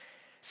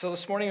So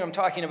this morning I'm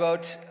talking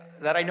about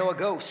that I know a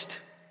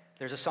ghost.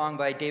 There's a song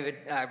by David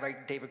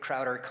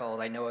Crowder called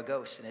I Know a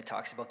Ghost, and it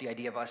talks about the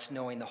idea of us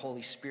knowing the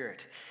Holy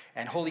Spirit.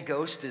 And Holy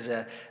Ghost is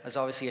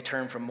obviously a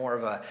term from more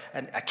of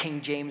a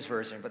King James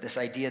version, but this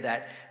idea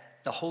that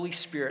the Holy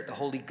Spirit, the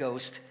Holy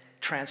Ghost,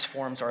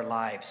 transforms our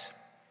lives.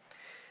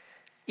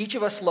 Each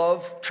of us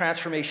love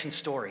transformation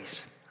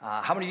stories.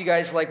 How many of you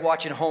guys like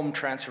watching home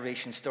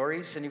transformation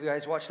stories? Any of you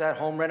guys watch that?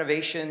 Home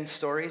renovation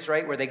stories,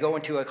 right? Where they go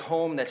into a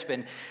home that's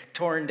been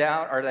torn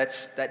down or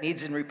that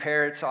needs in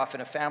repair. It's often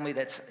a family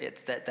that's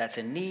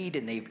in need,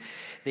 and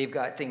they've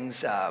got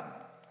things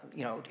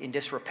in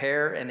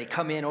disrepair, and they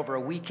come in over a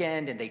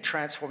weekend and they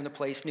transform the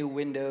place. New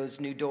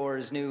windows, new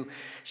doors, new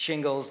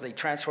shingles. They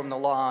transform the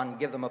lawn,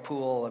 give them a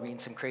pool. I mean,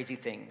 some crazy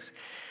things.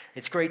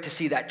 It's great to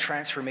see that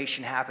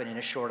transformation happen in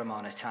a short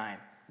amount of time.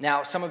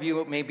 Now, some of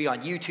you may be on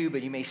YouTube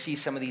and you may see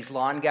some of these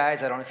lawn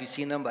guys. I don't know if you've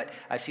seen them, but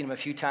I've seen them a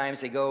few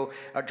times. They go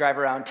drive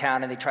around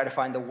town and they try to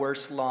find the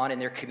worst lawn in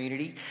their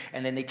community,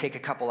 and then they take a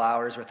couple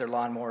hours with their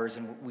lawnmowers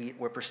and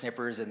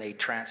whippersnippers and they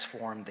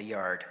transform the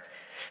yard.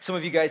 Some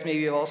of you guys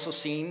maybe have also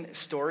seen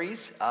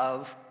stories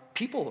of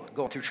people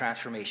going through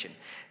transformation.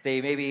 They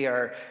maybe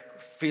are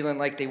feeling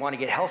like they want to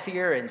get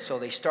healthier, and so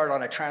they start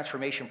on a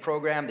transformation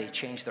program. They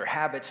change their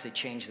habits, they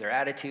change their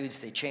attitudes,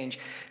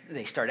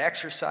 they start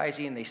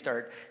exercising, they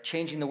start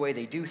changing the way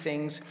they do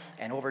things,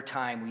 and over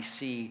time we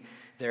see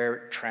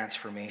their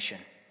transformation.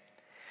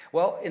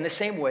 Well, in the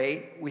same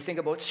way, we think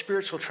about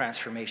spiritual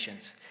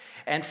transformations.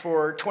 And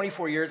for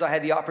 24 years, I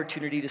had the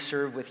opportunity to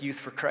serve with Youth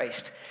for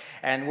Christ.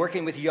 And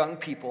working with young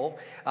people,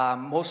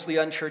 mostly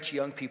unchurched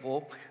young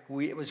people,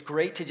 it was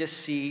great to just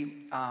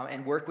see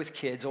and work with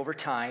kids over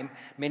time.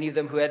 Many of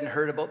them who hadn't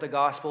heard about the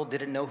gospel,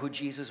 didn't know who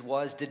Jesus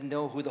was, didn't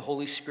know who the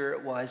Holy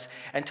Spirit was.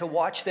 And to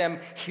watch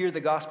them hear the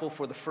gospel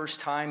for the first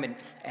time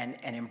and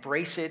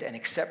embrace it and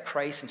accept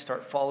Christ and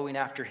start following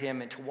after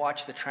him, and to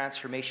watch the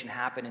transformation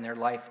happen in their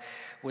life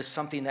was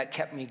something that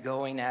kept me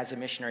going as a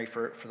missionary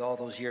for all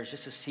those years,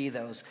 just to see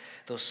those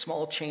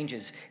small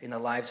changes in the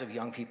lives of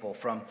young people,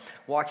 from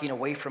walking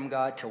away from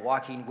God to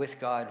walking with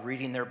God,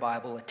 reading their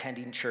Bible,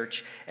 attending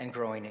church, and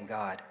growing in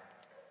God.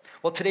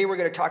 Well, today we're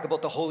going to talk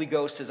about the Holy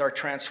Ghost as our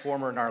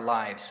transformer in our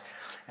lives.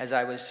 As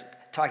I was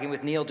talking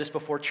with Neil just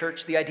before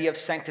church, the idea of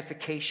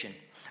sanctification,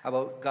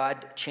 about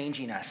God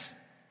changing us.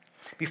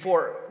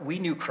 Before we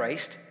knew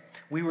Christ,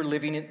 we were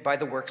living by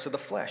the works of the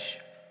flesh.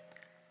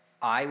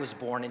 I was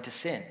born into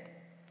sin.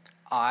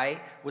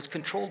 I was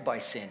controlled by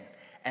sin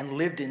and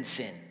lived in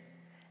sin,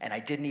 and I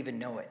didn't even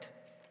know it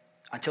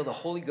until the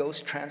Holy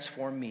Ghost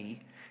transformed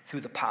me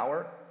through the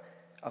power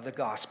of the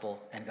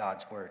gospel and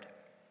God's word.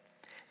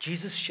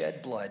 Jesus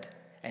shed blood,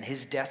 and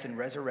his death and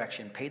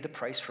resurrection paid the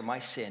price for my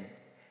sin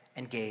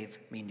and gave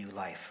me new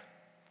life.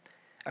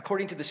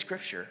 According to the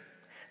scripture,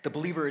 the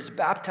believer is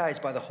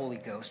baptized by the Holy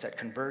Ghost at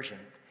conversion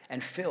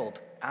and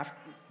filled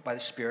by the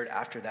Spirit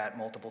after that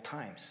multiple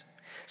times.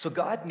 So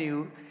God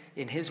knew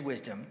in his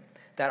wisdom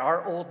that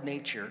our old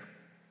nature,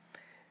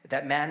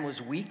 that man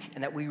was weak,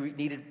 and that we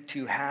needed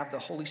to have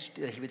that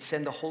he would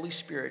send the Holy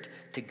Spirit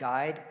to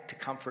guide, to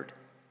comfort,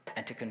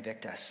 and to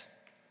convict us.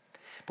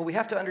 But we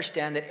have to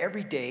understand that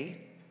every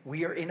day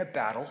we are in a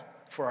battle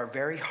for our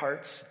very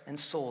hearts and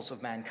souls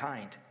of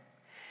mankind.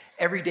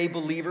 Everyday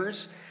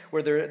believers,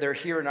 whether they're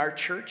here in our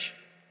church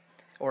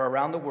or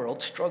around the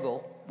world,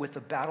 struggle with the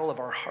battle of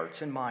our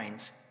hearts and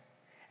minds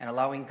and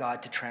allowing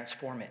God to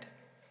transform it.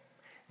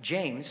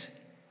 James,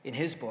 in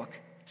his book,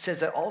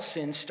 says that all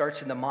sin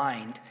starts in the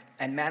mind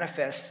and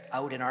manifests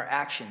out in our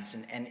actions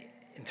and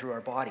through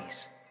our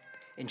bodies.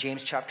 In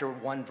James chapter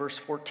 1, verse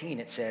 14,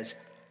 it says,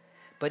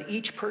 "But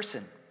each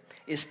person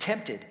is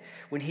tempted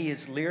when he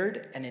is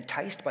lured and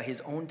enticed by his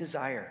own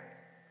desire.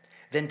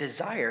 Then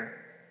desire,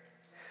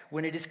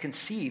 when it is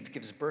conceived,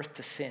 gives birth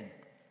to sin.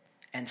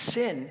 And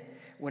sin,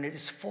 when it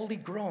is fully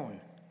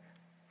grown,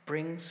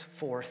 brings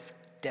forth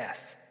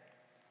death."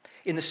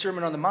 In the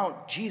Sermon on the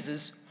Mount,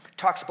 Jesus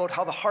talks about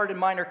how the heart and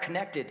mind are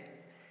connected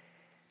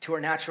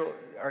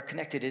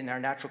in our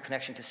natural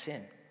connection to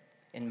sin.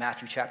 In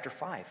Matthew chapter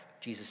 5,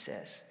 Jesus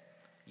says,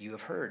 "You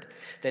have heard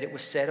that it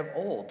was said of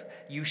old,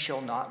 'You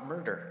shall not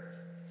murder.'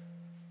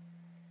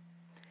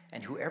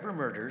 And whoever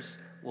murders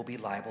will be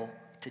liable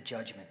to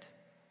judgment.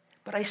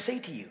 But I say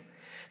to you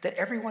that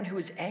everyone who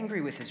is angry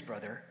with his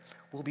brother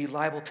will be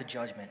liable to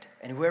judgment,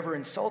 and whoever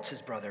insults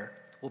his brother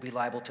will be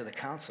liable to the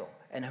council,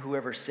 and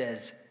whoever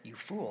says, 'You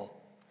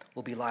fool,'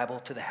 will be liable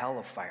to the hell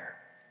of fire."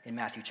 In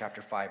Matthew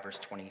chapter 5, verse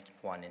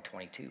 21 and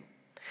 22.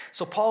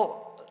 So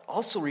Paul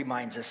also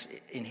reminds us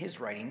in his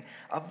writing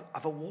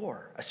of a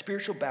war, a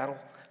spiritual battle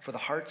for the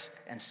hearts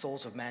and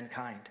souls of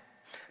mankind.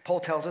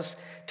 Paul tells us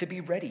to be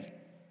ready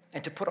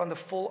and to put on the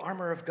full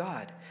armor of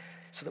God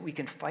so that we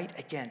can fight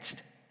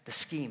against the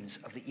schemes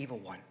of the evil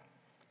one.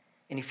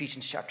 In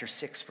Ephesians chapter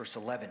 6, verse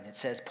 11, it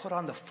says, "Put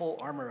on the full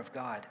armor of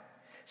God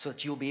so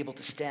that you'll be able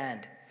to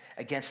stand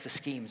against the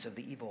schemes of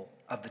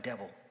the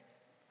devil."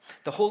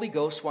 The Holy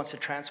Ghost wants to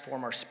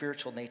transform our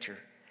spiritual nature.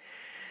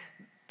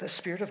 The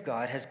Spirit of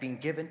God has been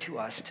given to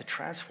us to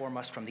transform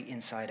us from the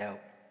inside out.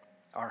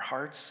 our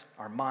hearts,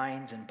 our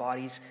minds, and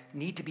bodies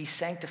need to be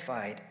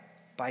sanctified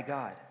by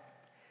God.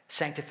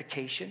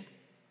 Sanctification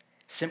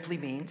simply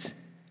means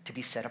to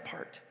be set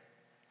apart,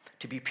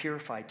 to be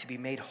purified, to be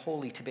made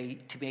holy, to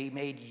be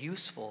made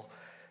useful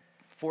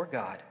for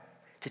God,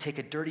 to take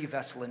a dirty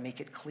vessel and make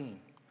it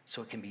clean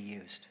so it can be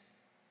used.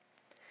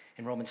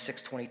 In Romans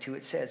 6:22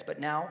 it says, "But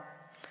now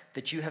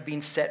that you have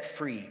been set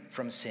free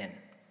from sin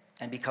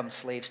and become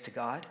slaves to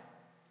God,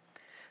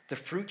 the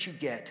fruit you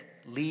get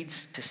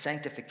leads to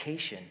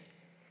sanctification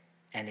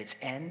and its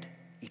end,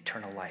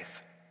 eternal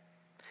life."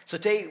 So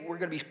today we're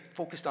going to be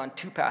focused on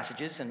two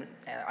passages, and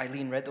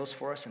Eileen read those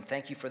for us, and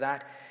thank you for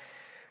that.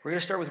 We're going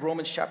to start with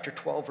Romans chapter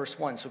 12, verse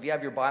 1. So if you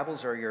have your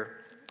Bibles or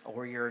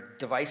your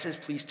devices,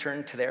 please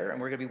turn to there,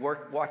 and we're going to be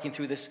walking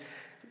through this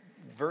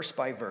verse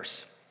by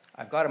verse.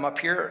 I've got them up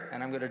here,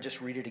 and I'm going to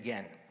just read it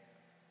again.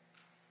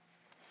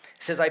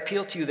 It says, "I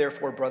appeal to you,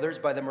 therefore, brothers,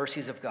 by the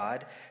mercies of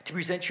God, to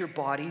present your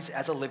bodies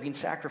as a living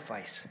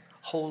sacrifice,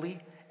 holy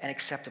and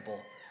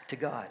acceptable to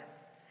God,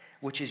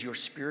 which is your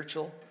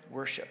spiritual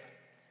worship.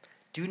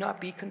 Do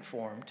not be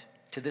conformed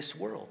to this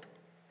world,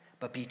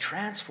 but be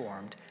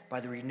transformed by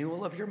the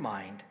renewal of your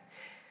mind,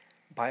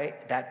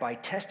 that by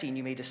testing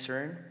you may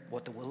discern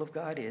what the will of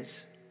God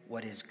is,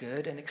 what is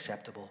good and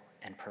acceptable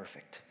and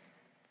perfect."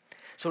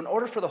 So in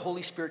order for the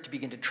Holy Spirit to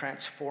begin to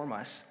transform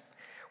us,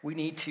 we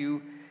need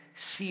to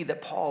see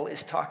that Paul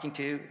is talking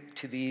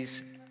to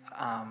these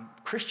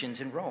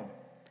Christians in Rome,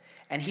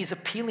 and he's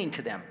appealing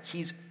to them.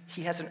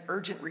 He has an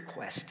urgent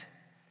request.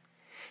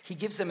 He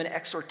gives them an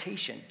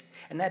exhortation,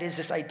 and that is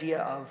this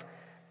idea of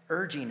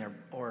urging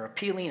or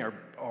appealing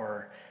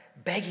or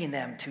begging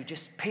them to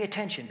just pay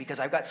attention because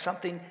I've got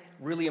something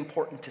really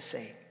important to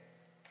say.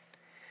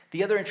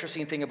 The other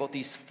interesting thing about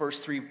these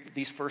first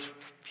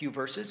few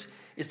verses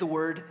is the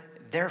word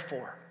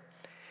therefore.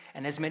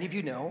 And as many of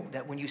you know,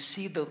 that when you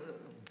see the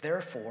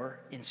therefore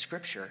in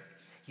Scripture,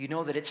 you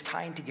know that it's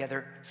tying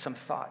together some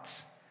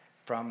thoughts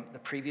from the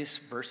previous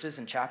verses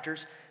and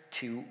chapters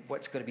to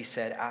what's going to be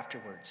said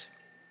afterwards.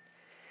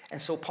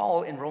 And so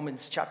Paul in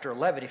Romans chapter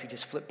 11, if you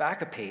just flip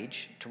back a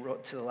page to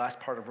the last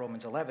part of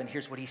Romans 11,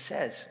 here's what he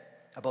says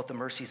about the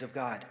mercies of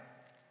God.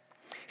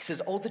 He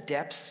says, "Oh, the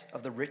depths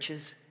of the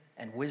riches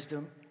and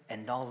wisdom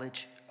and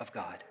knowledge of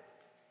God.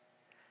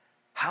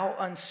 How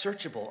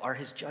unsearchable are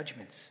his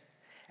judgments,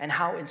 and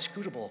how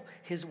inscrutable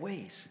his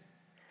ways.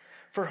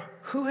 For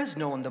who has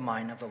known the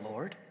mind of the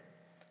Lord?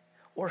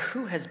 Or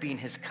who has been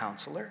his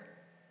counselor?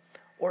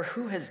 Or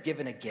who has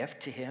given a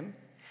gift to him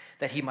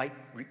that he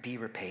might be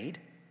repaid?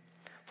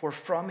 For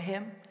from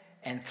him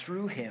and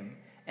through him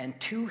and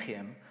to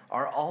him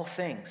are all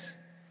things.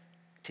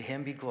 To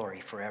him be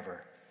glory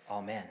forever.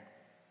 Amen."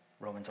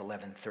 Romans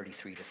 11,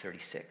 33 to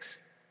 36.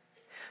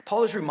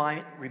 Paul is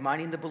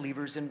reminding the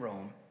believers in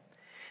Rome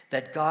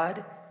that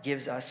God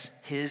gives us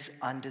his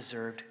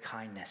undeserved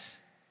kindness,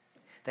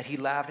 that he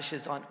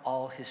lavishes on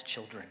all his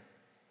children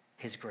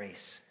his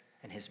grace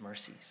and his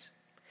mercies.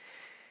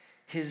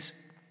 His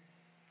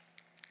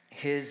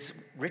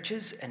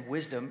riches and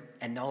wisdom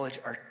and knowledge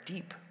are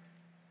deep.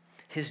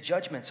 His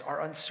judgments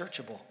are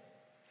unsearchable.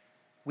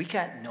 We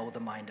can't know the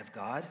mind of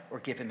God or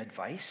give him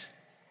advice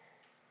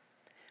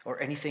or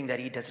anything that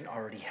he doesn't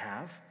already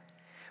have.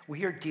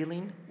 We are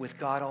dealing with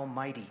God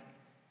Almighty,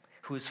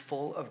 who is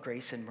full of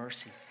grace and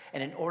mercy.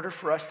 And in order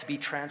for us to be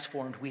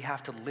transformed, we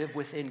have to live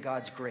within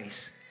God's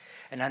grace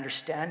and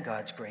understand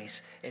God's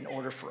grace in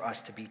order for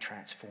us to be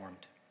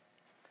transformed.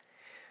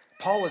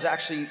 Paul was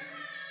actually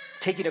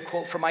taking a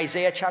quote from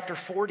Isaiah chapter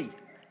 40,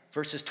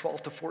 verses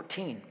 12 to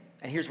 14.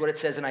 And here's what it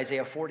says in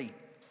Isaiah 40.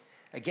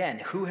 Again,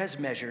 "Who has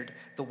measured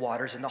the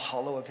waters in the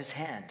hollow of his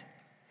hand?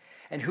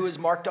 And who has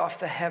marked off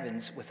the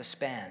heavens with a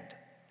span?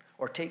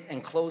 Or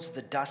enclosed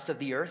the dust of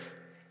the earth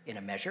in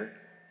a measure?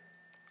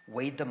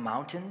 Weighed the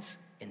mountains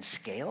in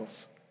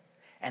scales?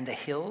 And the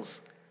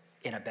hills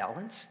in a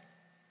balance?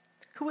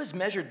 Who has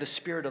measured the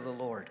Spirit of the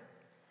Lord?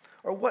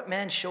 Or what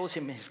man shows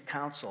him his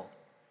counsel?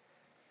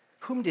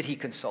 Whom did he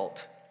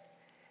consult?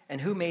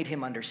 And who made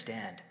him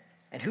understand?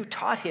 And who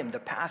taught him the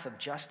path of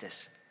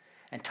justice?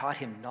 And taught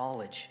him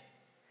knowledge?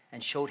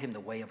 And showed him the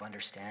way of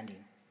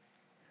understanding?"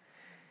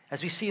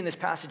 As we see in this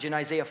passage in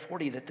Isaiah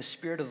 40, that the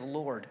Spirit of the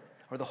Lord,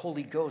 or the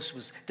Holy Ghost,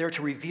 was there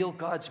to reveal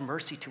God's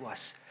mercy to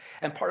us.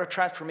 And part of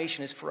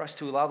transformation is for us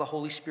to allow the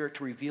Holy Spirit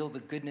to reveal the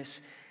goodness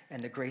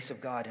and the grace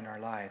of God in our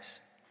lives.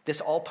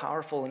 This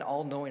all-powerful and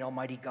all-knowing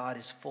Almighty God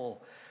is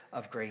full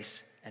of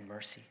grace and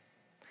mercy.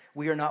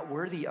 We are not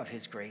worthy of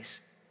his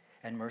grace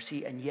and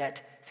mercy, and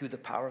yet through the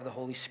power of the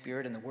Holy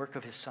Spirit and the work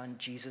of his Son,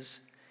 Jesus,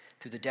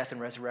 through the death and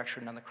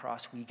resurrection on the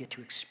cross, we get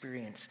to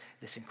experience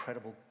this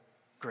incredible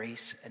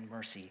grace and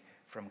mercy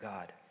from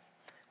God,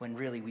 when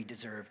really we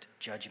deserved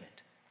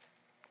judgment.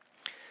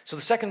 So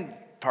the second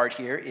part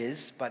here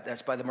is, but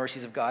that's by the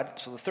mercies of God.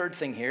 So the third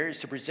thing here is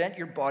to present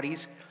your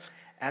bodies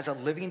as a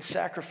living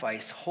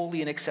sacrifice,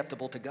 holy and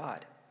acceptable to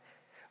God.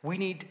 We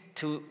need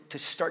to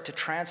start to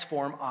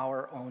transform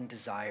our own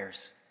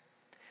desires.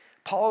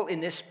 Paul, in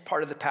this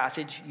part of the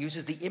passage,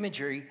 uses the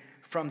imagery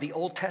from the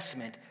Old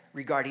Testament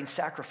regarding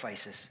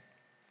sacrifices.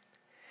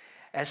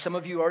 As some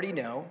of you already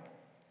know,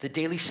 the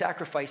daily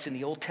sacrifice in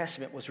the Old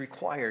Testament was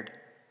required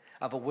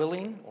of a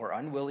willing or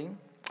unwilling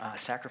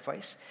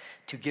sacrifice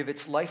to give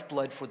its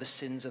lifeblood for the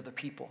sins of the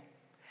people.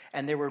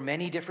 And there were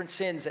many different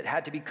sins that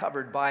had to be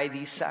covered by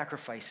these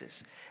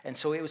sacrifices. And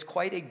so it was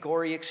quite a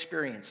gory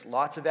experience.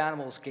 Lots of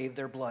animals gave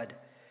their blood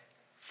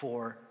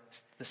for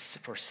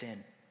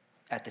sin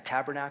at the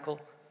tabernacle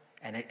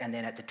and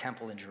then at the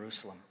temple in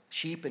Jerusalem.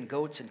 Sheep and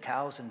goats and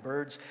cows and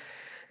birds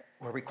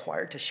were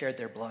required to share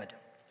their blood.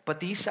 But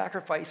these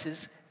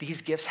sacrifices,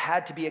 these gifts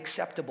had to be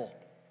acceptable.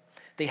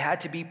 They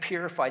had to be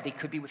purified. They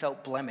could be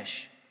without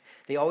blemish.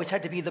 They always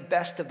had to be the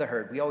best of the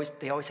herd.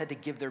 They always had to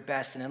give their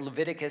best. And in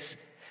Leviticus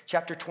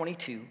chapter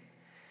 22,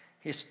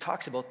 he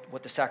talks about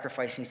what the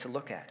sacrifice needs to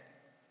look at.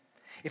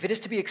 If it is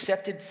to be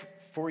accepted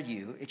for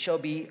you, it shall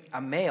be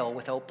a male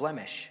without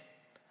blemish,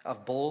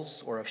 of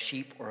bulls or of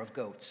sheep or of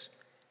goats.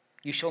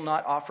 You shall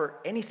not offer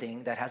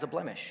anything that has a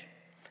blemish,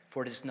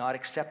 for it is not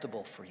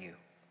acceptable for you.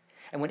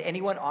 And when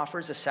anyone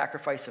offers a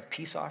sacrifice of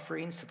peace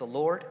offerings to the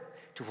Lord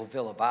to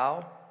fulfill a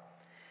vow,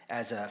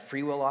 as a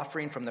freewill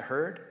offering from the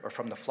herd or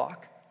from the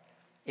flock,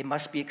 it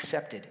must be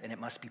accepted and it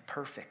must be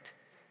perfect.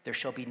 There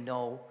shall be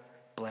no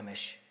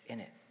blemish in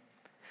it.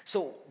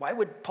 So why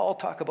would Paul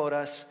talk about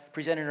us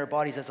presenting our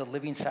bodies as a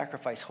living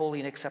sacrifice, holy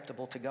and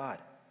acceptable to God?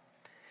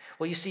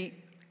 Well, you see,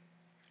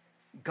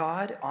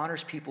 God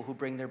honors people who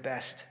bring their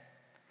best.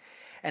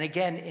 And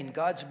again, in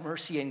God's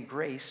mercy and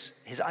grace,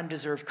 his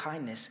undeserved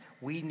kindness,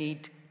 we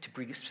need to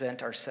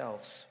present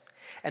ourselves.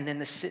 And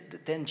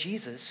then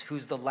Jesus,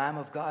 who's the Lamb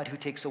of God who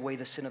takes away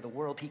the sin of the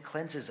world, he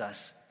cleanses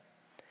us.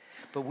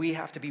 But we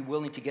have to be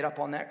willing to get up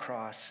on that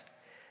cross,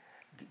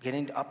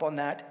 getting up on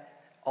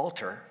that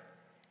altar,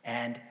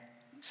 and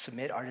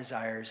submit our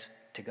desires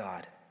to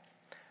God.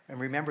 And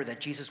remember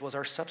that Jesus was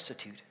our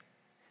substitute,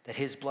 that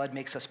his blood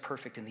makes us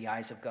perfect in the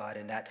eyes of God,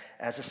 and that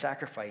as a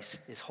sacrifice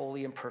is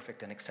holy and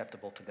perfect and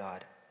acceptable to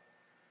God.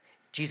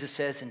 Jesus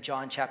says in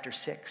John chapter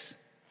 6,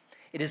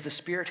 "It is the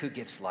Spirit who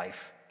gives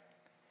life.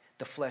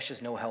 The flesh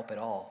is no help at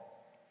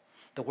all.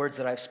 The words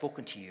that I've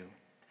spoken to you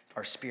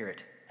are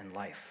spirit and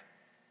life."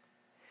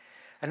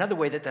 Another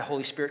way that the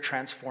Holy Spirit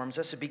transforms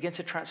us, it begins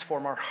to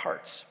transform our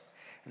hearts.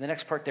 And the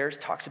next part there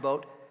talks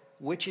about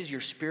which is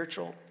your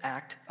spiritual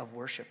act of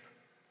worship.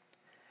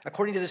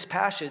 According to this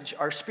passage,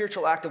 our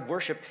spiritual act of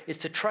worship is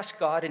to trust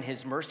God in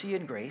his mercy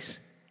and grace,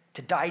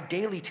 to die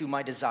daily to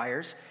my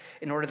desires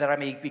in order that I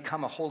may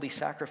become a holy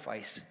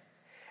sacrifice.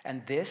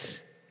 And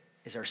this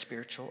is our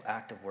spiritual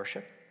act of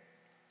worship.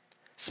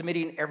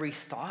 Submitting every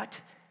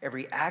thought,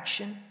 every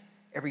action,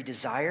 every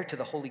desire to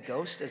the Holy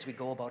Ghost as we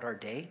go about our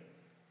day.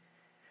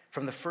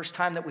 From the first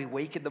time that we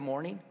wake in the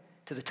morning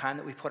to the time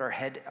that we put our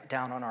head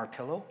down on our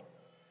pillow,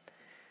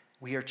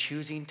 we are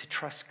choosing to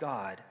trust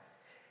God.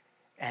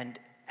 And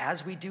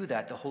as we do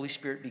that, the Holy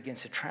Spirit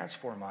begins to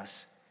transform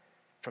us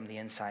from the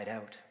inside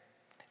out.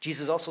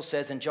 Jesus also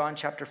says in John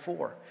chapter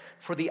 4,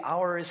 "For the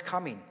hour is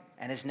coming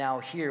and is now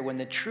here when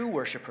the true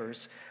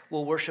worshipers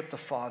will worship the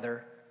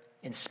Father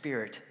in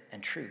spirit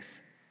and truth.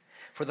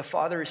 For the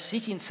Father is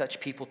seeking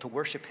such people to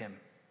worship him.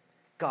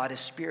 God is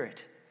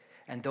spirit,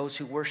 and those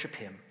who worship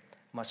him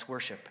must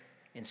worship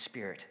in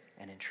spirit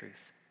and in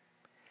truth."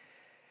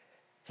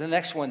 The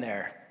next one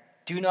there,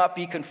 do not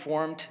be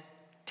conformed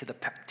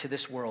to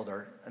this world,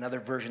 or another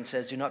version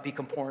says, do not be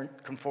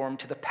conformed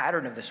to the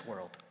pattern of this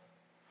world.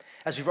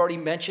 As we've already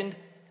mentioned,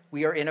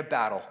 we are in a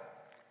battle.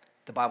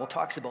 The Bible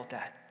talks about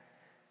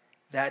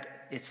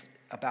that it's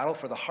a battle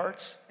for the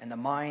hearts and the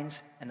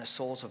minds and the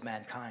souls of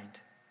mankind.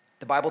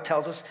 The Bible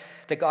tells us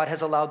that God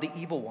has allowed the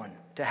evil one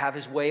to have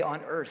his way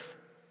on earth.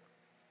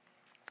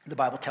 The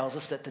Bible tells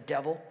us that the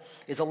devil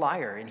is a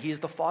liar and he is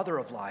the father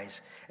of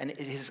lies, and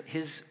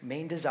his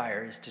main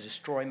desire is to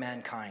destroy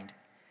mankind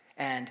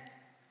and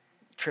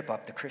trip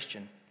up the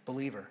Christian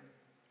believer.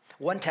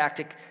 One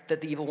tactic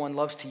that the evil one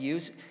loves to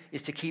use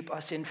is to keep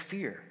us in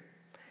fear,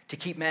 to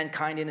keep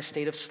mankind in a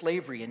state of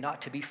slavery and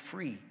not to be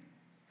free.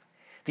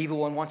 The evil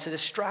one wants to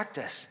distract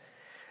us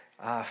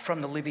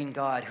from the living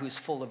God who is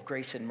full of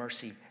grace and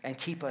mercy and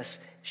keep us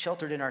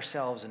sheltered in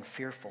ourselves and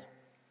fearful.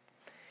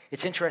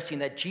 It's interesting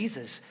that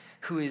Jesus,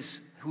 who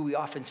we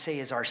often say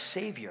is our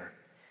Savior,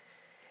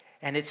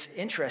 and it's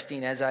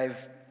interesting as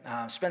I've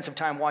spent some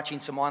time watching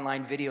some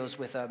online videos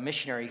with a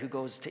missionary who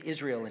goes to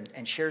Israel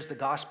and shares the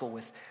gospel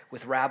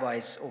with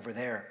rabbis over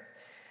there.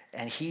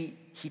 And he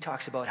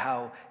talks about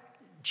how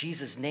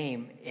Jesus'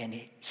 name in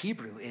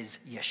Hebrew is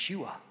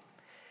Yeshua.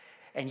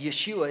 And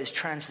Yeshua is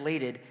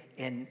translated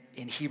in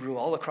Hebrew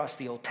all across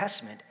the Old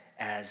Testament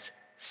as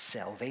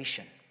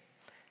salvation.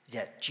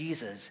 Yet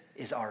Jesus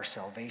is our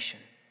salvation.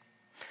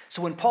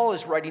 So when Paul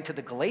is writing to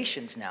the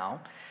Galatians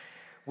now,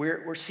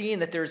 we're seeing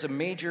that there's a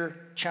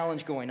major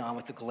challenge going on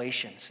with the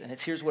Galatians. And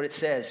here's what it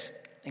says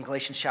in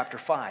Galatians chapter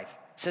 5.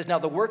 It says, "Now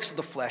the works of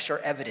the flesh are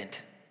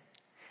evident."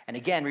 And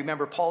again,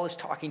 remember, Paul is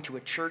talking to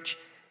a church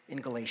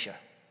in Galatia.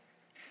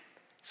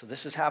 So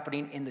this is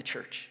happening in the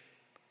church.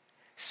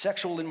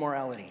 Sexual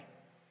immorality,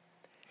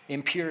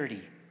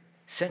 impurity,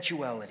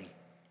 sensuality,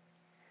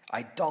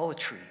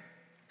 idolatry,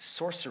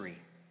 sorcery,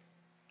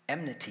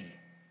 enmity,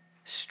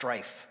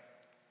 strife,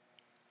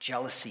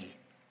 jealousy,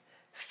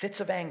 fits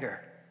of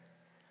anger,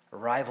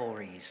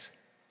 rivalries,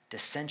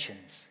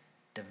 dissensions,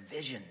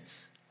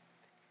 divisions,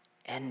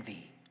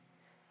 envy,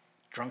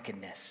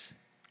 drunkenness,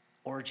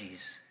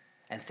 orgies,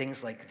 and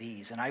things like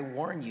these. And I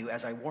warn you,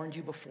 as I warned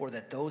you before,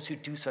 that those who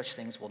do such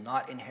things will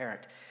not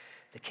inherit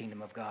the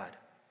kingdom of God.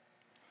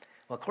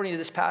 Well, according to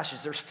this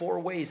passage, there's 4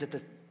 ways that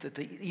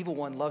the evil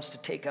one loves to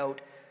take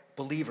out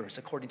believers,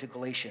 according to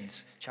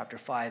Galatians chapter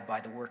 5, by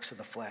the works of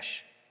the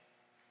flesh.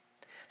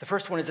 The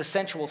first one is the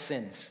sensual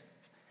sins: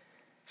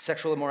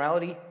 sexual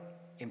immorality,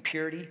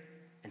 impurity,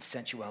 and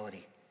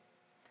sensuality.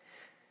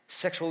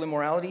 Sexual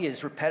immorality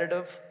is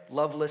repetitive,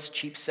 loveless,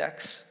 cheap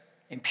sex.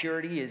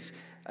 Impurity is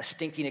a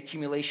stinking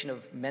accumulation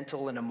of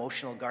mental and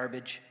emotional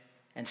garbage.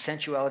 And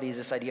sensuality is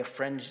this idea of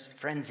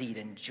frenzied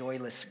and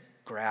joyless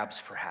grabs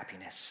for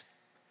happiness.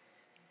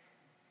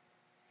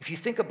 If you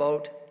think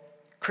about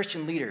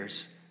Christian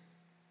leaders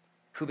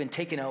who've been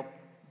taken out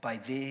by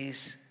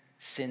these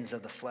sins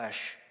of the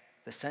flesh,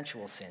 the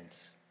sensual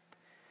sins.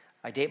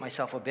 I date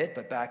myself a bit,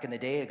 but back in the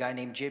day, a guy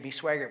named Jimmy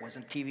Swaggart was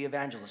a TV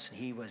evangelist, and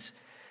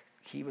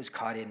he was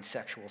caught in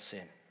sexual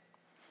sin.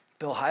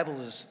 Bill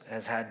Hybels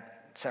has had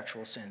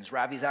sexual sins.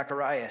 Ravi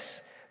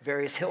Zacharias,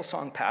 various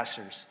Hillsong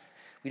pastors.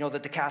 We know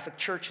that the Catholic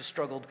Church has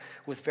struggled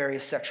with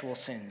various sexual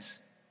sins.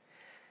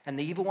 And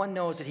the evil one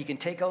knows that he can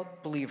take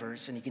out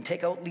believers and he can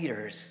take out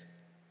leaders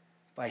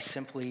by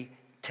simply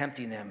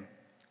tempting them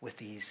with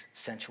these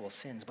sensual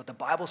sins. But the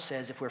Bible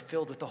says if we're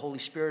filled with the Holy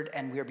Spirit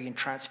and we are being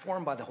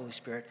transformed by the Holy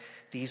Spirit,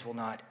 these will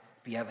not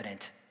be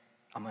evident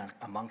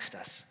amongst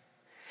us.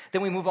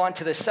 Then we move on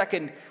to the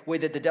second way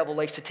that the devil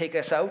likes to take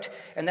us out,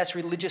 and that's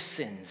religious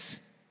sins: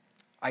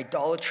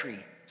 idolatry,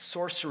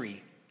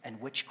 sorcery, and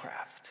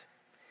witchcraft.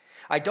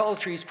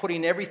 Idolatry is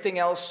putting everything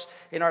else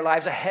in our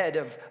lives ahead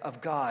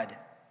of God.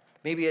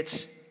 Maybe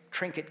it's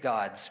trinket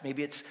gods.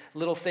 Maybe it's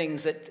little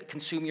things that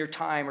consume your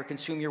time or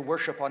consume your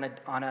worship on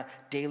a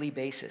daily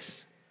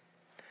basis.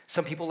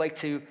 Some people like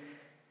to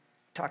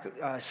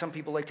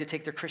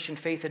take their Christian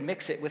faith and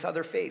mix it with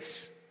other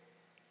faiths.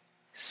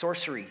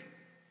 Sorcery,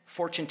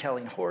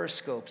 fortune-telling,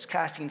 horoscopes,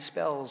 casting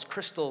spells,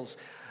 crystals,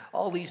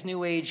 all these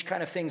new age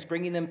kind of things,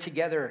 bringing them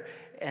together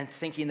and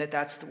thinking that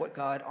that's what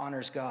God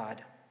honors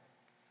God.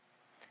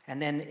 And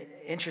then,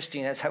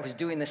 interesting, as I was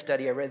doing this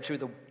study, I read through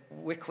the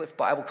Wycliffe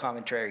Bible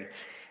Commentary,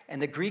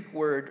 and the Greek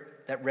word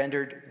that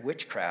rendered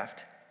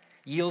witchcraft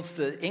yields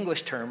the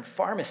English term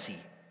pharmacy,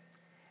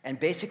 and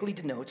basically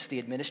denotes the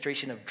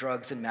administration of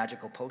drugs and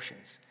magical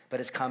potions, but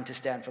has come to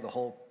stand for the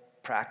whole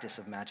practice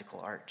of magical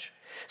art.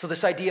 So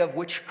this idea of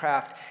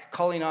witchcraft,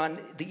 calling on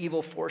the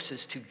evil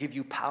forces to give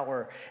you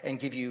power and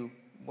give you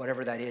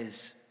whatever that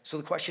is. So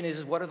the question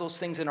is what are those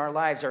things in our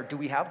lives? Or do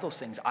we have those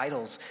things,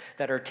 idols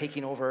that are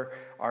taking over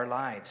our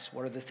lives?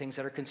 What are the things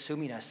that are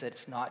consuming us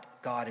that's not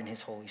God and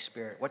his Holy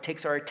Spirit? What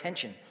takes our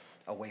attention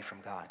away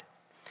from God?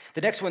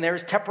 The next one there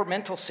is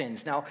temperamental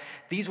sins. Now,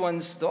 these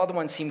ones, the other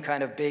ones seem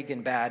kind of big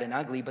and bad and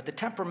ugly, but the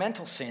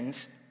temperamental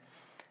sins,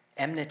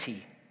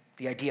 enmity,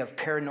 the idea of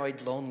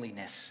paranoid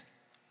loneliness,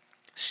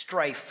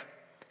 strife,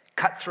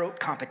 cutthroat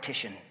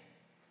competition,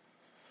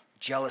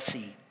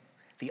 jealousy,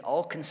 the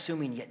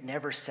all-consuming yet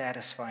never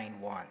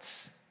satisfying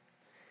wants.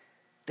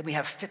 Then we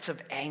have fits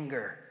of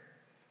anger,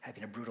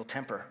 having a brutal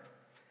temper,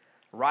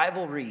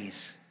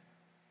 rivalries,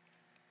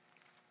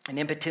 an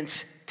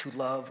impotence to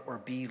love or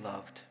be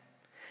loved,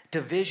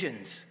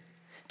 divisions,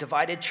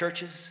 divided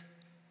churches,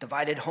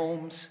 divided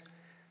homes,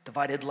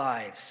 divided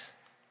lives.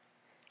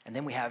 And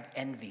then we have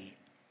envy,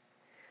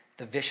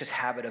 the vicious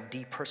habit of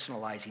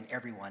depersonalizing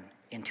everyone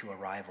into a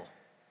rival.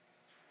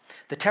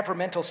 The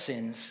temperamental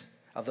sins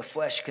of the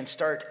flesh can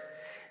start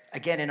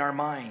again in our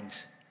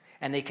minds,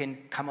 and they can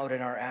come out in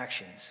our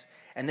actions.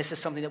 And this is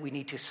something that we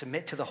need to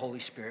submit to the Holy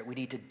Spirit. We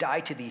need to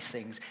die to these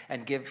things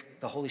and give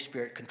the Holy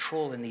Spirit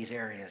control in these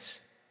areas.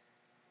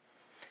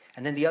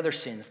 And then the other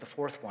sins, the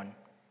fourth one,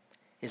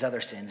 is other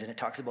sins. And it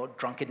talks about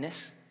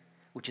drunkenness,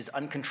 which is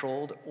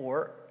uncontrolled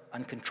or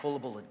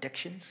uncontrollable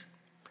addictions.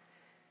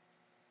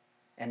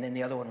 And then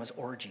the other one was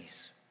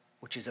orgies,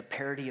 which is a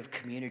parody of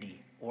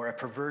community or a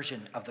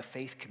perversion of the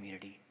faith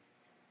community.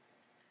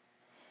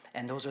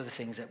 And those are the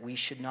things that we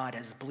should not,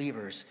 as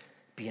believers,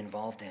 be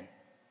involved in.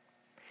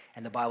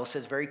 And the Bible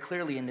says very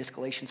clearly in this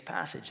Galatians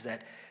passage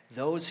that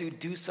those who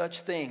do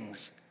such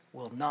things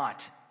will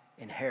not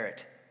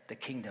inherit the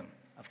kingdom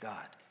of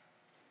God.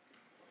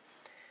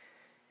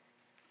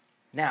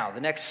 Now,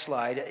 the next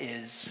slide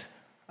is,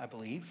 I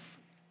believe,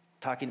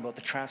 talking about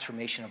the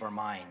transformation of our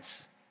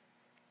minds.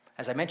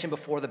 As I mentioned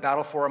before, the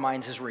battle for our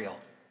minds is real.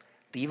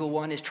 The evil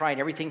one is trying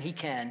everything he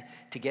can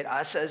to get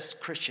us as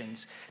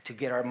Christians to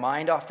get our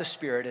mind off the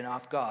Spirit and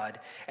off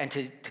God and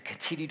to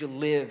continue to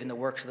live in the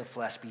works of the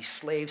flesh, be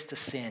slaves to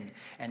sin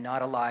and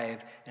not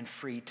alive and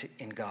free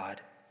in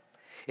God.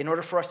 In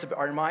order for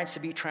our minds to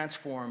be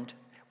transformed,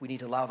 we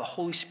need to allow the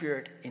Holy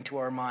Spirit into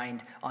our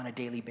mind on a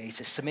daily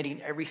basis, submitting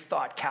every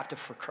thought captive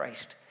for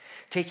Christ,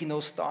 taking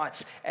those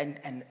thoughts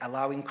and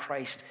allowing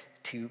Christ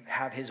to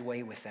have his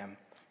way with them.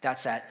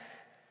 That's that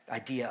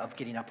idea of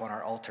getting up on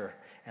our altar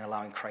and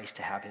allowing Christ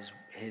to have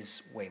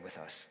his way with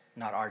us,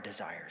 not our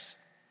desires.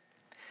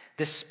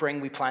 This spring,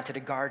 we planted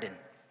a garden.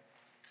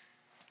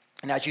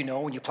 And as you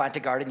know, when you plant a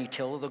garden, you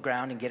till the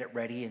ground and get it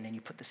ready, and then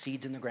you put the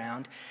seeds in the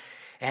ground,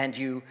 and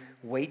you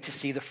wait to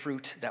see the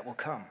fruit that will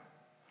come.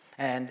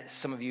 And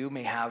some of you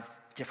may have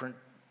different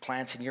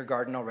plants in your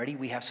garden already.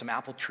 We have some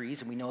apple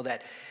trees, and we know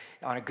that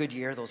on a good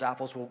year, those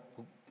apple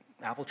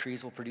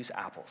trees will produce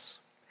apples.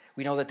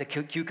 We know that the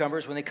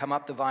cucumbers, when they come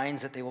up the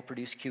vines, that they will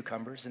produce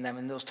cucumbers. And then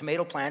when those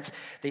tomato plants,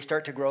 they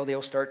start to grow,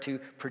 they'll start to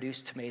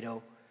produce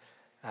tomato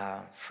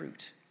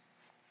fruit.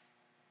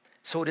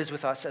 So it is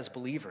with us as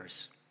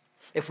believers.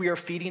 If we are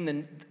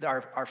feeding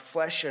our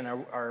flesh and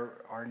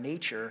our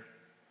nature,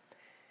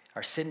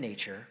 our sin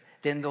nature,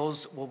 then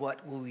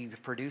what will we be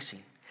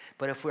producing?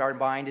 But if our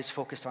mind is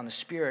focused on the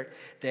Spirit,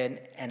 then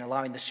and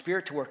allowing the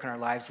Spirit to work in our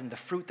lives, then the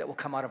fruit that will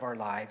come out of our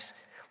lives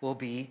will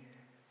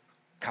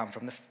come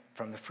from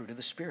the fruit of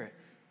the Spirit.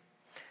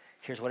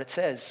 Here's what it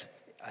says,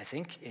 I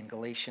think, in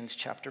Galatians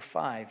chapter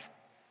 5.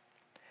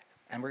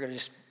 And we're going to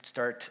just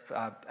start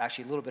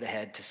actually a little bit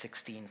ahead to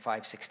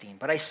 5:16.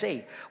 But I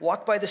say,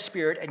 walk by the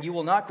Spirit, and you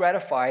will not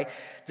gratify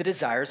the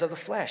desires of the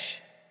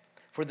flesh.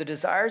 For the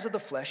desires of the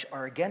flesh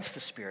are against the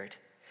Spirit,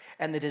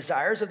 and the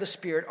desires of the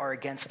Spirit are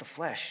against the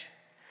flesh.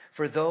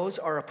 For those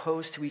are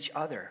opposed to each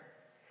other,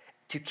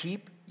 to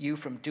keep you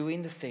from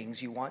doing the things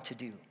you want to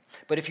do.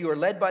 But if you are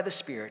led by the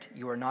Spirit,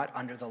 you are not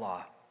under the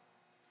law.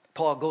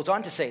 Paul goes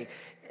on to say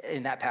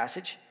in that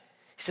passage,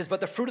 he says, but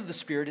the fruit of the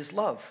Spirit is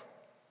love,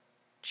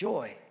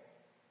 joy,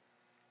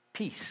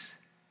 peace,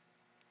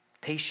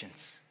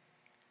 patience,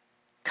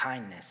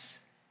 kindness,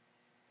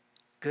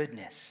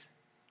 goodness,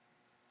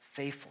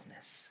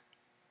 faithfulness,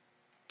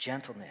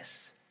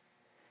 gentleness,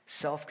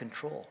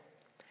 self-control.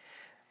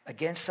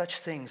 Against such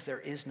things there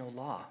is no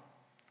law.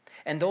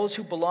 And those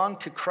who belong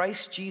to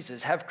Christ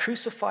Jesus have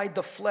crucified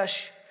the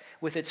flesh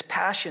with its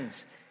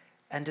passions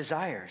and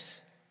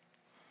desires.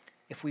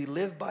 If we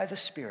live by the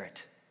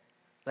Spirit,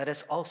 let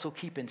us also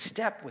keep in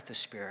step with the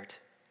Spirit.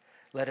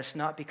 Let us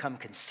not become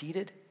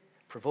conceited,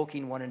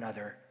 provoking one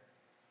another,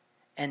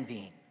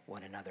 envying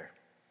one another.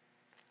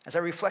 As I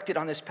reflected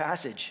on this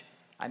passage,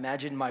 I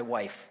imagined my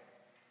wife,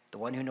 the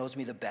one who knows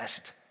me the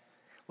best,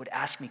 would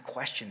ask me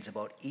questions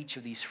about each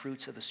of these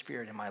fruits of the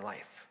Spirit in my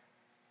life.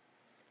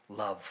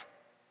 Love.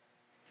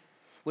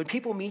 When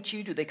people meet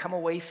you, do they come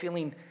away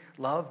feeling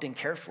loved and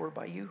cared for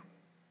by you?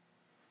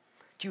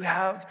 Do you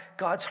have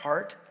God's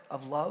heart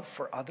of love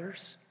for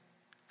others,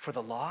 for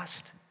the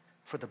lost,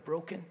 for the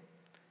broken,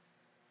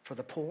 for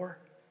the poor?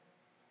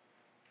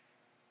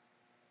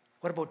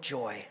 What about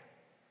joy?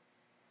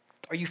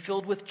 Are you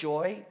filled with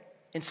joy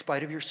in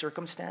spite of your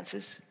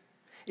circumstances?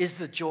 Is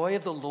the joy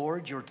of the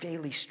Lord your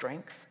daily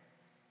strength?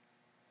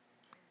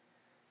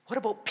 What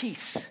about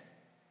peace?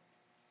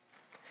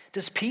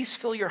 Does peace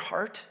fill your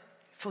heart,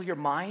 fill your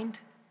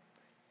mind,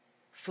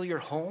 fill your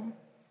home,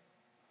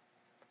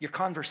 your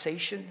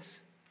conversations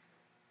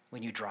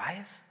when you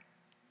drive?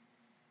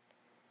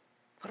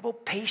 What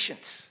about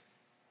patience?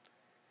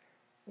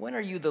 When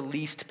are you the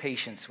least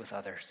patient with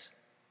others?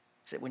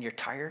 Is it when you're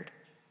tired?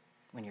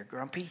 When you're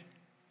grumpy?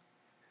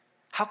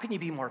 How can you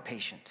be more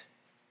patient?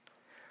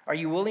 Are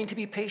you willing to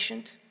be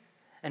patient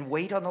and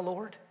wait on the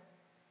Lord?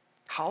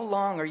 How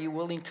long are you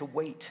willing to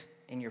wait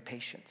in your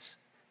patience?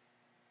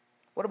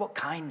 What about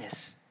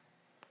kindness?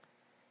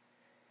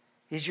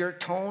 Is your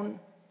tone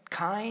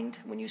kind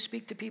when you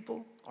speak to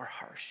people or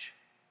harsh?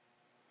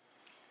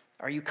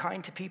 Are you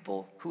kind to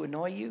people who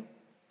annoy you?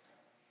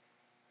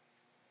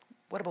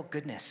 What about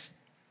goodness?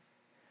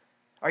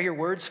 Are your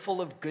words full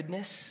of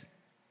goodness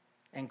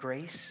and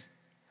grace?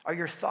 Are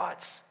your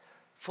thoughts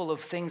full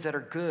of things that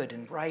are good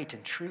and right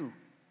and true?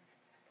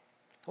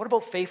 What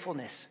about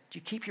faithfulness? Do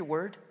you keep your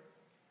word?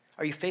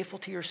 Are you faithful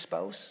to your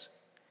spouse,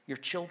 your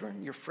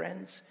children, your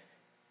friends,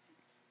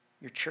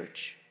 your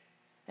church?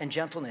 And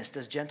gentleness,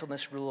 does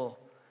gentleness rule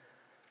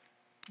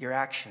your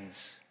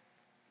actions?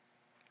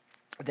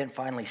 And then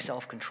finally,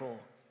 self-control.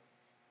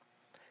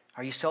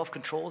 Are you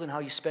self-controlled in how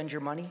you spend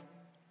your money?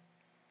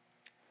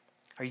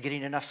 Are you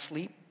getting enough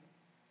sleep?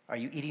 Are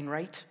you eating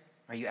right?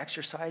 Are you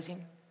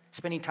exercising?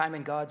 Spending time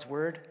in God's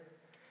word?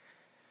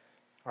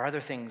 Or other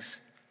things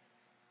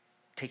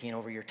taking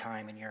over your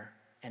time and your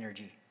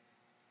energy?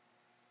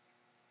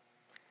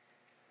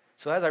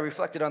 So as I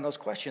reflected on those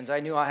questions,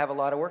 I knew I have a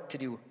lot of work to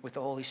do with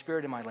the Holy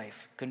Spirit in my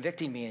life,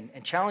 convicting me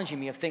and challenging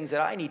me of things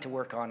that I need to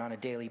work on a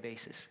daily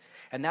basis.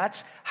 And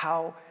that's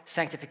how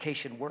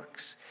sanctification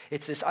works.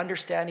 It's this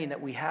understanding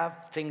that we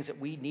have things that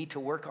we need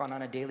to work on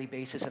a daily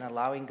basis and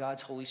allowing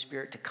God's Holy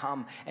Spirit to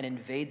come and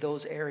invade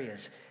those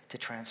areas to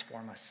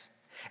transform us.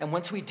 And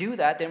once we do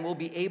that, then we'll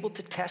be able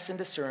to test and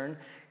discern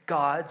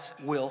God's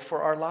will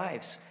for our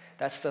lives.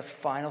 That's the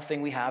final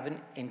thing we have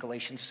in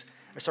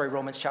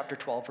Romans chapter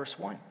 12, verse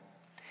 1.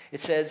 It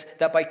says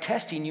that by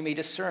testing you may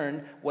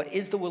discern what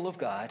is the will of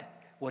God,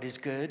 what is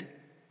good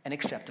and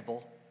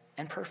acceptable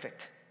and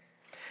perfect.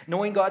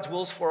 Knowing God's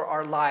wills for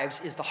our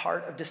lives is the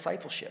heart of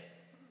discipleship.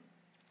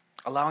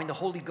 Allowing the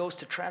Holy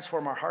Ghost to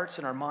transform our hearts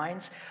and our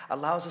minds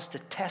allows us to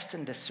test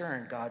and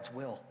discern God's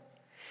will.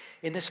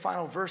 In this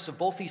final verse of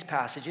both these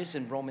passages,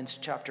 in Romans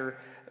chapter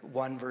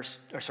 12,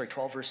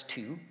 verse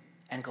 2,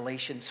 and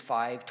Galatians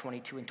 5,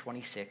 22 and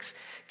 26,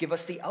 give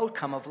us the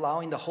outcome of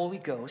allowing the Holy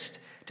Ghost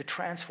to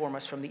transform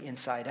us from the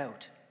inside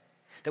out.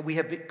 That we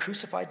have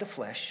crucified the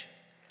flesh,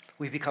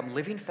 we've become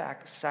living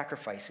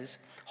sacrifices,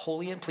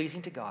 holy and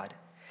pleasing to God,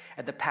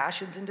 and the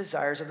passions and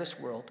desires of this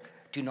world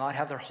do not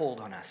have their hold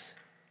on us.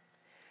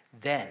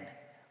 Then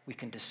we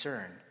can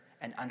discern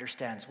and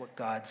understand what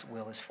God's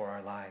will is for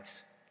our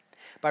lives.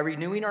 By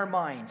renewing our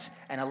minds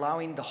and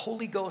allowing the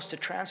Holy Ghost to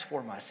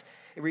transform us,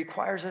 it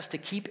requires us to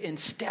keep in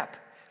step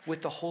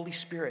with the Holy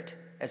Spirit,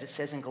 as it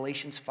says in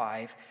Galatians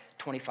 5,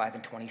 25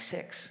 and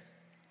 26.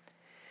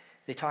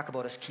 They talk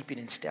about us keeping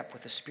in step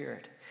with the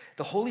Spirit.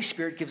 The Holy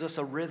Spirit gives us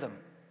a rhythm,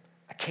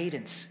 a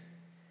cadence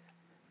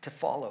to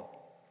follow.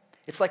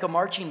 It's like a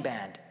marching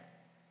band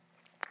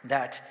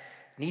that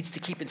needs to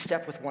keep in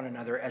step with one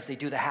another as they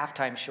do the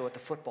halftime show at the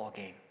football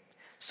game.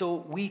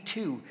 So we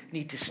too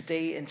need to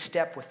stay in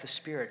step with the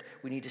Spirit.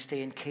 We need to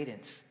stay in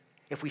cadence.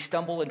 If we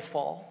stumble and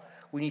fall,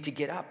 we need to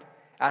get up,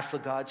 ask the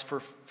gods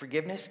for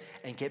forgiveness,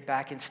 and get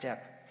back in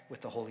step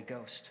with the Holy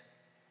Ghost.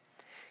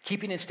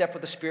 Keeping in step with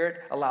the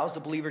Spirit allows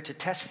the believer to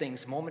test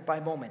things moment by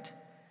moment,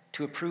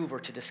 to approve or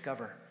to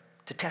discover,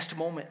 to test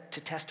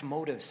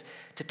motives,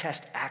 to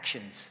test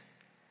actions,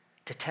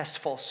 to test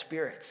false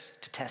spirits,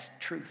 to test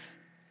truth.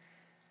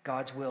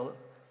 God's will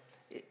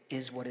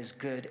is what is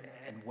good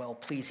and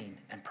well-pleasing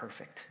and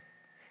perfect.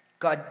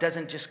 God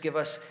doesn't just give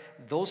us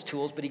those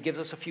tools, but he gives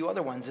us a few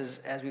other ones,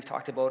 as we've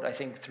talked about, I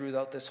think,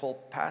 throughout this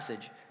whole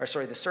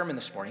the sermon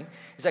this morning,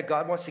 is that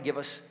God wants to give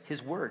us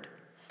his word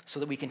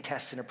so that we can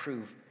test and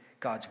approve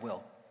God's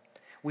will.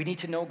 We need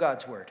to know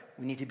God's word.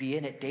 We need to be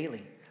in it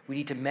daily. We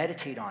need to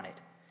meditate on it.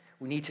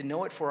 We need to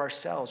know it for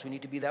ourselves. We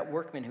need to be that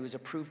workman who is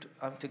approved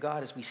unto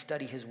God as we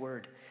study his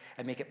word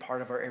and make it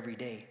part of our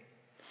everyday.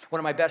 One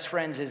of my best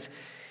friends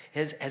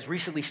has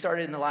recently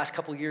started in the last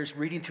couple of years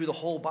reading through the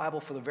whole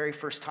Bible for the very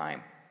first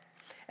time.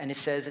 And it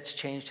says it's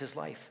changed his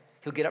life.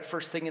 He'll get up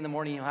first thing in the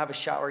morning, he'll have a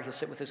shower, he'll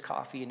sit with his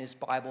coffee and his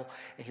Bible,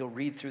 and he'll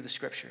read through the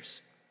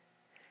scriptures.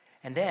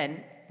 And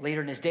then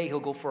later in his day, he'll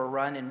go for a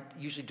run, and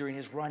usually during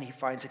his run, he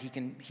finds that he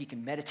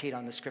can meditate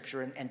on the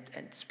scripture and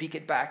speak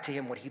it back to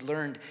him, what he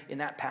learned in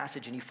that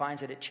passage. And he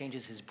finds that it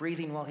changes his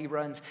breathing while he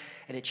runs,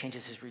 and it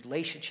changes his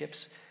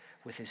relationships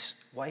with his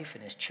wife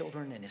and his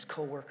children and his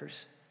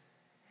co-workers.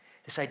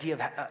 This idea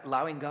of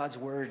allowing God's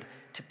word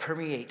to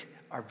permeate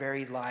our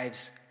very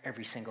lives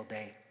every single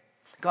day.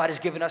 God has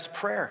given us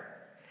prayer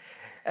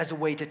as a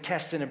way to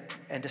test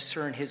and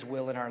discern his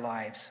will in our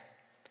lives.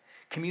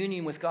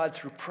 Communion with God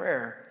through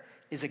prayer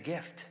is a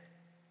gift.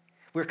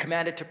 We're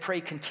commanded to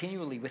pray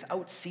continually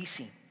without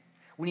ceasing.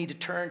 We need to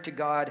turn to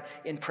God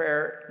in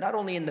prayer, not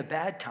only in the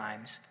bad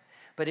times,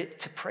 but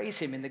to praise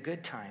him in the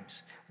good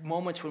times.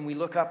 Moments when we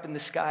look up in the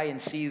sky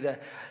and see the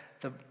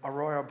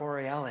aurora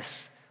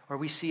borealis, or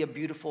we see a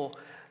beautiful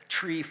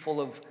tree full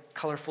of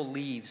colorful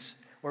leaves,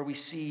 or we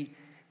see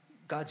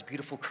God's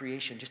beautiful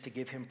creation, just to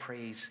give him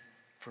praise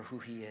for who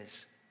he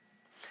is.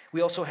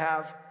 We also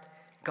have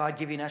God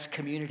giving us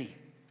community,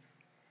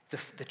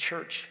 the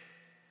church,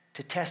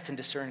 to test and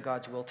discern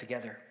God's will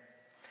together.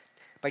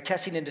 By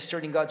testing and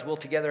discerning God's will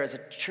together as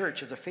a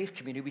church, as a faith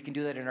community, we can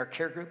do that in our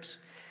care groups.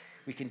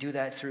 We can do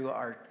that through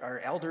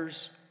our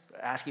elders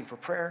asking for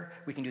prayer.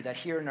 We can do that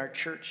here in our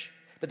church.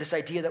 But this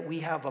idea that we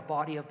have a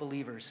body of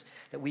believers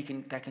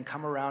that can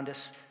come around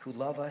us, who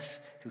love us,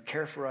 who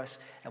care for us,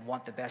 and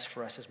want the best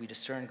for us as we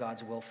discern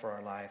God's will for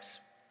our lives.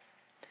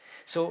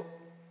 So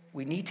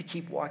we need to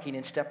keep walking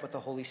in step with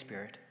the Holy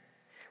Spirit.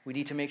 We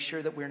need to make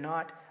sure that we're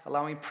not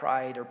allowing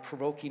pride or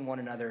provoking one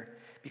another,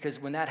 because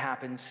when that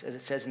happens, as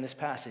it says in this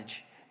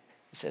passage,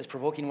 it says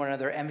provoking one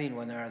another, envying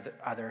one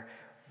another,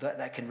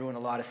 that can ruin a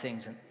lot of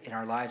things in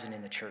our lives and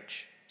in the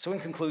church. So in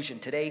conclusion,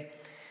 today,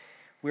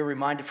 we're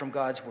reminded from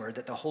God's word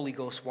that the Holy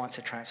Ghost wants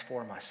to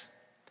transform us.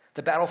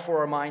 The battle for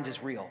our minds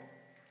is real,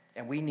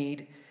 and we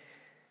need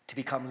to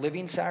become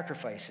living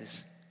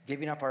sacrifices,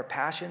 giving up our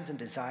passions and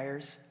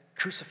desires,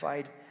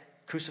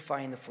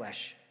 crucifying the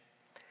flesh.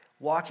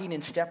 Walking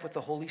in step with the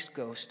Holy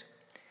Ghost,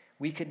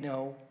 we could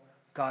know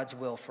God's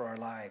will for our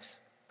lives.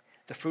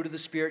 The fruit of the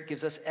Spirit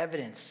gives us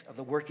evidence of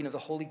the working of the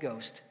Holy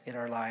Ghost in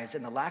our lives,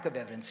 and the lack of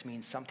evidence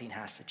means something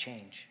has to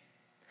change.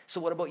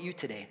 So what about you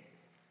today?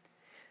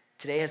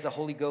 Today, has the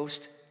Holy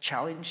Ghost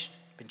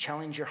been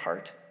challenged your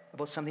heart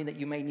about something that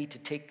you may need to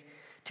take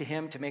to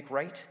him to make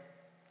right?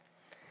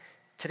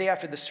 Today,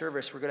 after the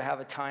service, we're going to have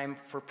a time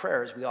for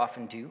prayer, as we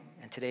often do.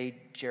 And today,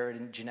 Jared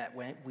and Jeanette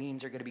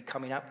Weems are going to be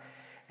coming up,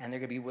 and they're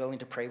going to be willing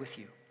to pray with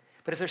you.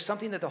 But if there's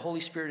something that the Holy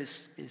Spirit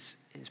is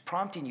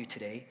prompting you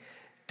today,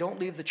 don't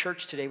leave the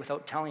church today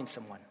without telling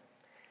someone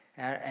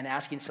and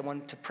asking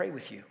someone to pray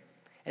with you.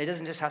 And it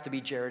doesn't just have to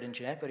be Jared and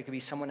Jeanette, but it could be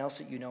someone else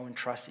that you know and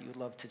trust that you'd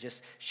love to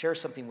just share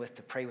something with,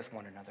 to pray with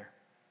one another.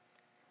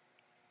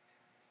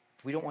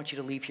 We don't want you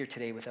to leave here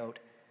today without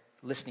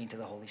listening to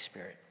the Holy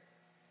Spirit.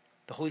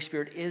 The Holy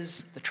Spirit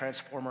is the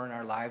transformer in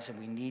our lives, and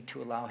we need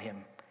to allow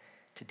him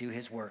to do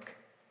his work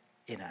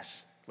in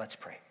us. Let's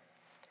pray.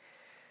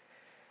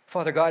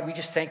 Father God, we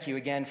just thank you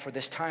again for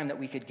this time that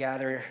we could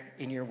gather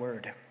in your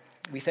word.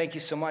 We thank you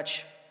so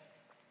much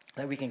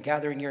that we can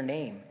gather in your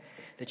name,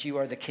 that you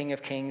are the King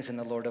of Kings and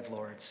the Lord of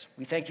Lords.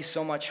 We thank you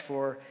so much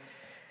for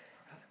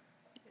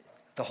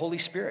the Holy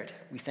Spirit.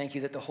 We thank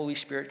you that the Holy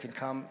Spirit can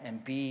come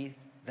and be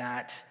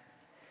that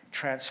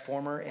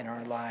transformer in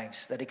our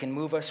lives, that it can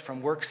move us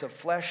from works of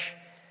flesh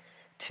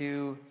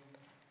to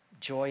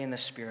joy in the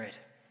Spirit.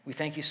 We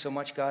thank you so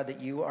much, God, that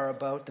you are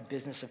about the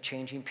business of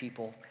changing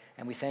people.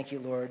 And we thank you,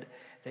 Lord,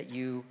 that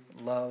you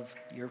love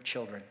your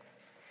children.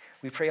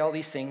 We pray all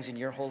these things in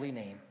your holy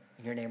name.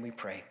 In your name we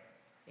pray.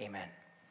 Amen.